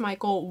 Since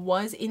Michael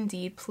was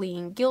indeed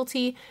pleading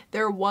guilty,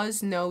 there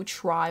was no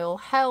trial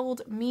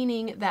held,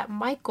 meaning that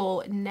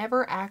Michael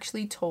never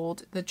actually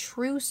told the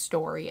true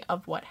story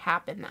of what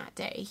happened that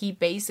day. He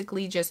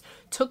basically just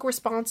took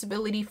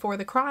responsibility for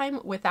the crime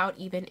without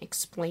even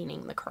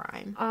explaining the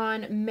crime.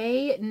 On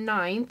May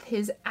 9th,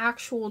 his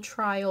actual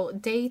trial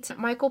date,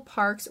 Michael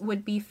Parks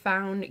would be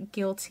found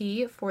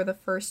guilty for the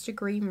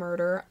first-degree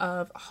murder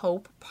of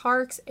Hope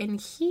Parks,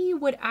 and he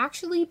would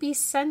actually be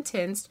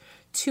sentenced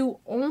to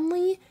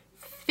only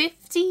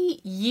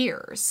 50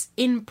 years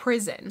in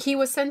prison. He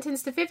was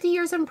sentenced to 50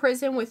 years in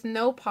prison with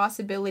no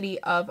possibility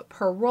of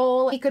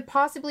parole. He could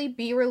possibly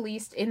be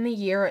released in the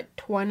year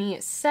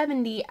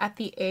 2070 at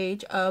the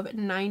age of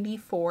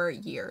 94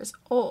 years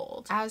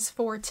old. As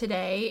for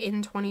today,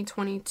 in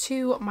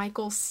 2022,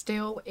 Michael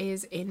still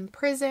is in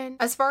prison.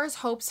 As far as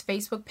Hope's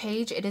Facebook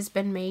page, it has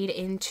been made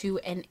into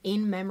an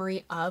in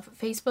memory of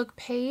Facebook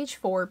page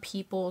for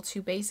people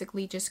to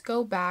basically just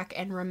go back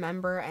and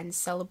remember and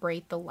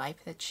celebrate the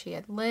life that she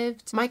had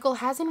lived. Michael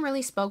hasn't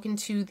really spoken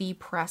to the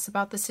press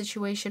about the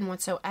situation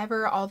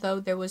whatsoever, although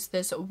there was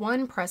this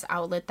one press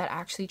outlet that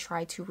actually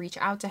tried to reach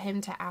out to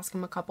him to ask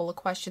him a couple of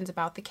questions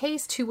about the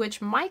case, to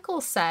which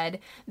Michael said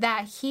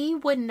that he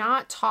would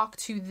not talk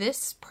to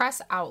this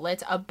press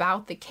outlet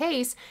about the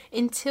case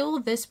until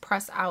this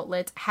press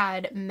outlet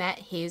had met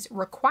his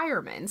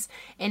requirements.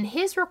 And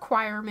his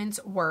requirements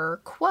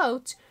were,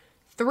 quote,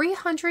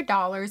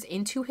 $300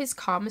 into his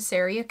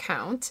commissary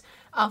account,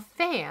 a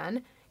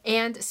fan,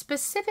 and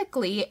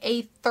specifically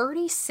a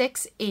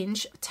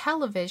 36-inch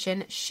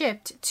television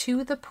shipped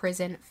to the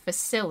prison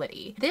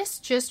facility. This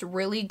just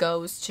really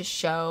goes to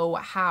show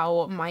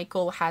how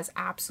Michael has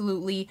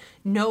absolutely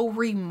no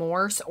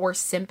remorse or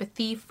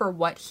sympathy for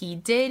what he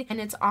did,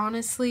 and it's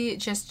honestly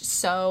just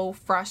so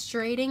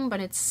frustrating, but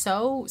it's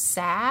so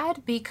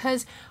sad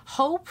because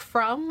Hope,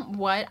 from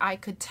what I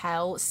could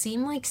tell,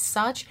 seemed like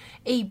such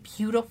a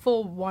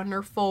beautiful,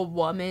 wonderful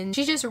woman.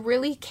 She just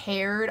really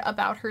cared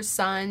about her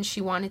son.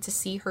 She wanted to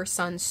see her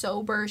son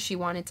sober. She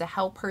wanted to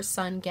help her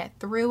son get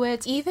through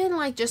it. Even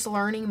like just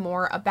learning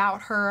more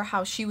about her,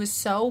 how she was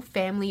so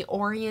family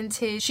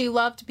oriented. She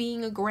loved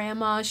being a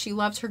grandma. She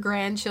loved her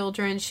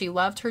grandchildren. She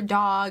loved her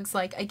dogs.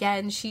 Like,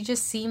 again, she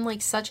just seemed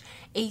like such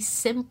a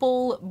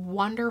simple,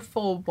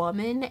 wonderful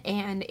woman,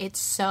 and it's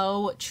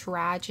so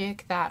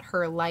tragic that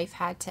her life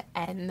had to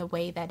end the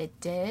way that it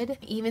did.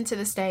 Even to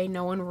this day,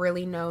 no one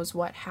really knows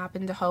what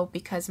happened to Hope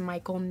because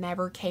Michael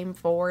never came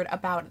forward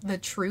about the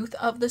truth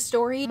of the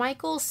story.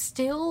 Michael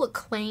still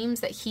claims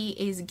that he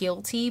is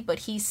guilty, but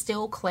he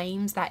still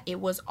claims that it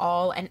was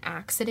all an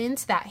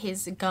accident, that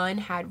his gun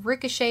had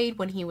ricocheted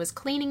when he was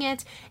cleaning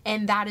it,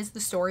 and that is the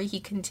story he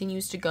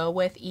continues to go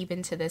with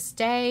even to this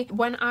day.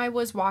 When I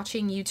was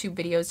watching YouTube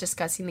videos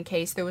discussing the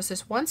case, there was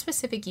this one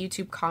specific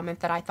YouTube comment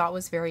that I thought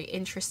was very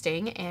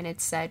interesting, and it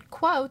said,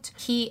 quote,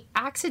 "He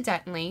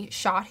accidentally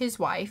shot his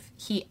wife,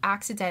 he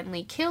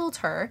accidentally killed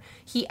her,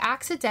 he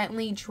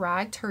accidentally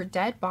dragged her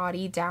dead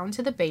body down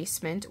to the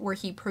basement where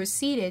he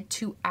proceeded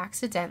to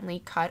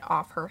accidentally cut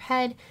off her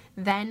head,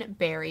 then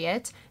bury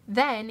it.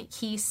 Then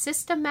he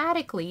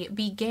systematically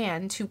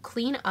began to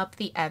clean up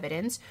the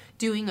evidence,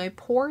 doing a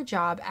poor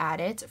job at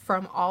it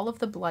from all of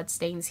the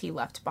bloodstains he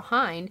left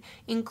behind,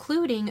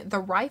 including the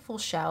rifle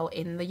shell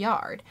in the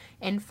yard.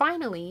 And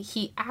finally,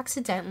 he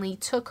accidentally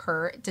took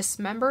her,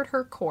 dismembered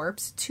her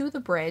corpse to the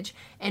bridge,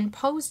 and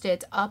posed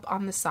it up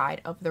on the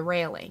side of the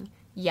railing."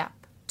 Yep.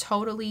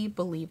 Totally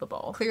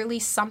believable. Clearly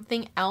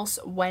something else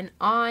went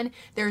on.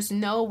 There's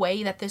no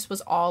way that this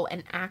was all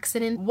an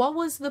accident. What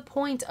was the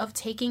point of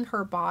taking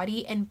her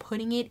body and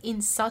putting it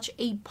in such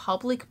a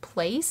public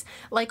place,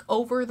 like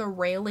over the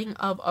railing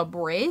of a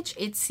bridge?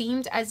 It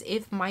seemed as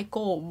if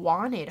Michael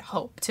wanted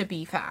Hope to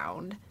be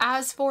found.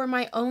 As for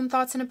my own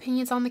thoughts and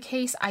opinions on the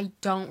case, I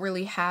don't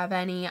really have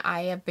any.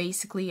 I have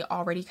basically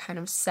already kind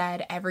of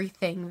said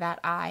everything that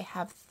I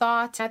have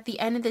thought. At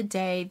the end of the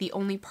day, the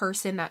only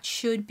person that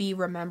should be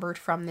remembered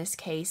from from this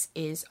case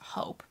is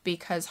Hope,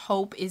 because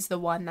Hope is the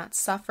one that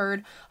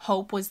suffered.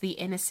 Hope was the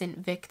innocent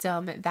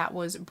victim that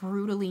was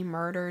brutally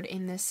murdered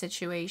in this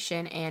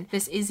situation. And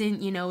this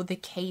isn't, you know, the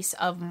case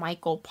of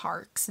Michael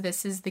Parks.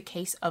 This is the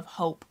case of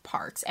Hope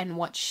Parks and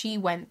what she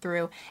went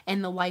through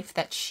and the life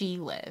that she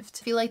lived.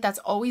 I feel like that's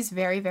always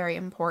very, very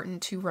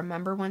important to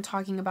remember when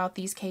talking about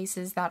these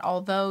cases, that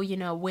although, you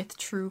know, with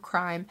true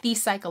crime, the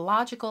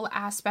psychological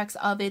aspects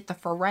of it, the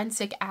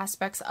forensic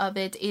aspects of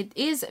it, it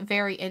is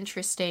very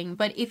interesting.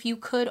 But if you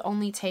could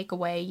only take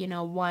away, you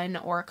know, one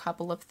or a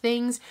couple of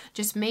things,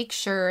 just make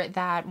sure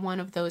that one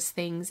of those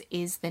things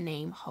is the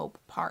name Hope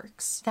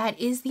Parks. That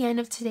is the end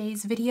of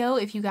today's video.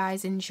 If you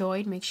guys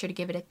enjoyed, make sure to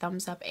give it a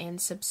thumbs up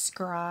and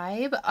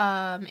subscribe.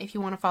 If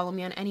you want to follow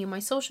me on any of my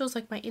socials,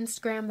 like my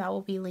Instagram, that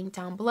will be linked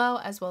down below,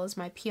 as well as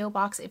my PO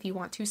box if you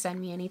want to send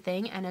me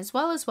anything, and as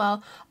well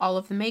all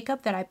of the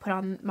makeup that I put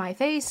on my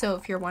face. So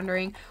if you're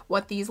wondering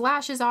what these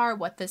lashes are,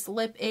 what this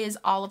lip is,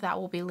 all of that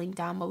will be linked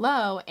down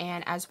below,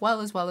 and as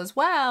well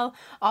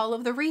all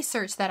of the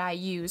research that I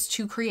use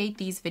to create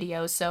these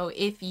videos. So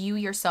if you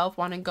yourself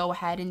want to go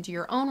ahead and do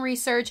your own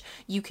research,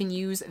 you can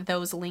use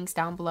those links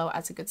down below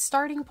as a good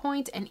starting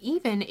point. And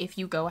even if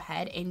you go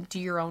ahead and do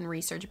your own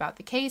research about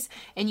the case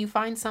and you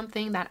find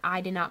something that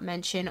I did not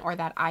mention or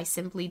that I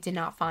simply did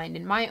not find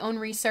in my own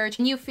research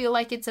and you feel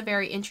like it's a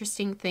very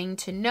interesting thing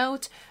to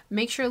note,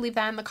 make sure to leave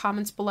that in the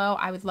comments below.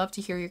 I would love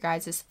to hear your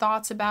guys'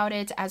 thoughts about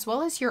it, as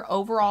well as your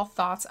overall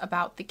thoughts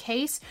about the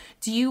case.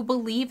 Do you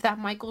believe that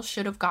Michael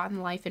should have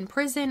gotten life in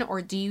prison,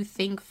 or do you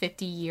think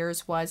 50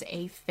 years was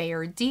a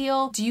fair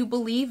deal? Do you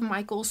believe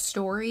Michael's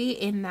story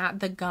in that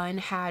the gun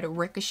had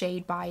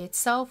ricocheted by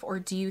itself, or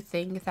do you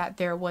think that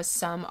there was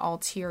some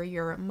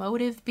ulterior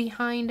motive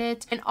behind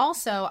it? And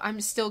also,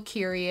 I'm still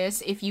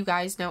curious if you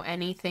guys know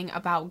anything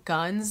about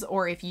guns,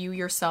 or if you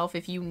yourself,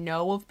 if you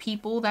know of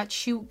people that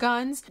shoot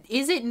guns.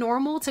 Is it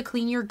normal to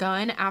clean your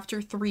gun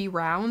after 3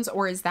 rounds,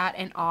 or is that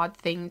an odd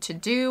thing to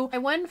do? I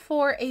went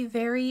for a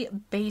very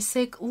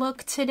basic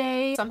look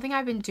today. Something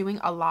I've been doing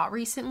a lot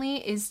recently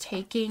is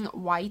taking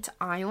white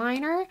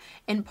eyeliner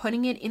and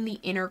putting it in the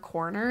inner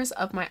corners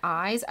of my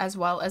eyes, as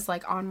well as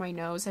like on my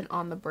nose and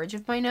on the bridge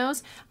of my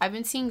nose. I've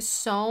been seeing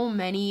so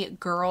many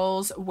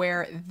girls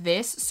wear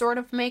this sort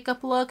of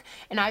makeup look,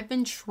 and I've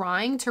been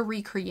trying to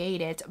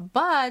recreate it,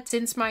 but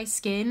since my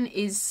skin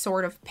is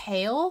sort of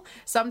pale,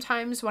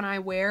 sometimes when I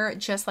wear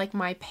just like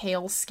my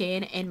pale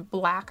skin and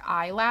black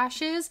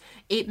eyelashes,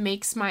 it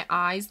makes my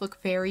eyes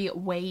look very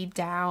weighed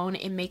down.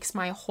 It makes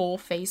my whole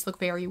face look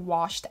very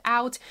washed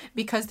out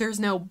because there's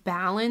no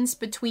balance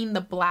between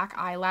the black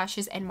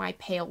eyelashes and my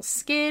pale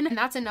skin. And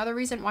that's another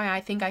reason why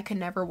I think I could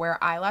never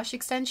wear eyelash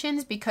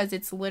extensions, because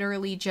it's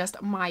literally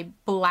just my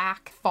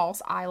black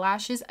false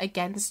eyelashes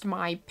against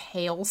my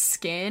pale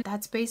skin.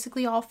 That's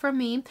basically all from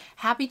me.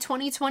 Happy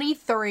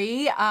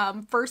 2023.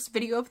 First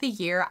video of the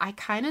year. I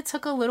kind of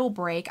took a little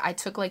break. I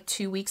took like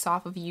 2 weeks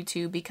off of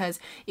YouTube because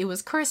it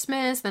was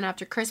Christmas. Then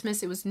after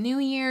Christmas, it was New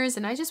Year's,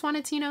 and I just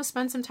wanted to, you know,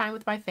 spend some time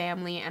with my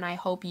family. And I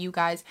hope you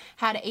guys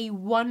had a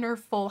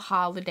wonderful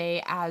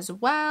holiday as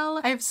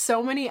well. I have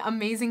so many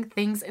amazing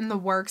things in the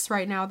works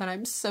right now that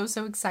I'm so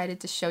excited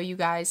to show you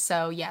guys.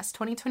 So yes,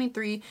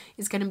 2023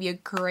 is going to be a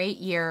great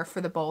year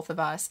for the both of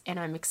us, and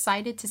I'm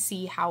excited to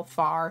see how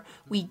far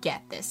we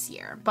get this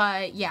year.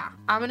 But yeah,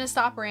 I'm gonna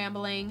stop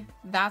rambling.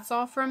 That's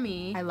all from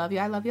me. I love you,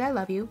 I love you, I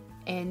love you,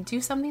 and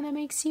do something that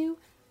makes you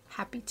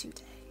happy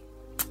today.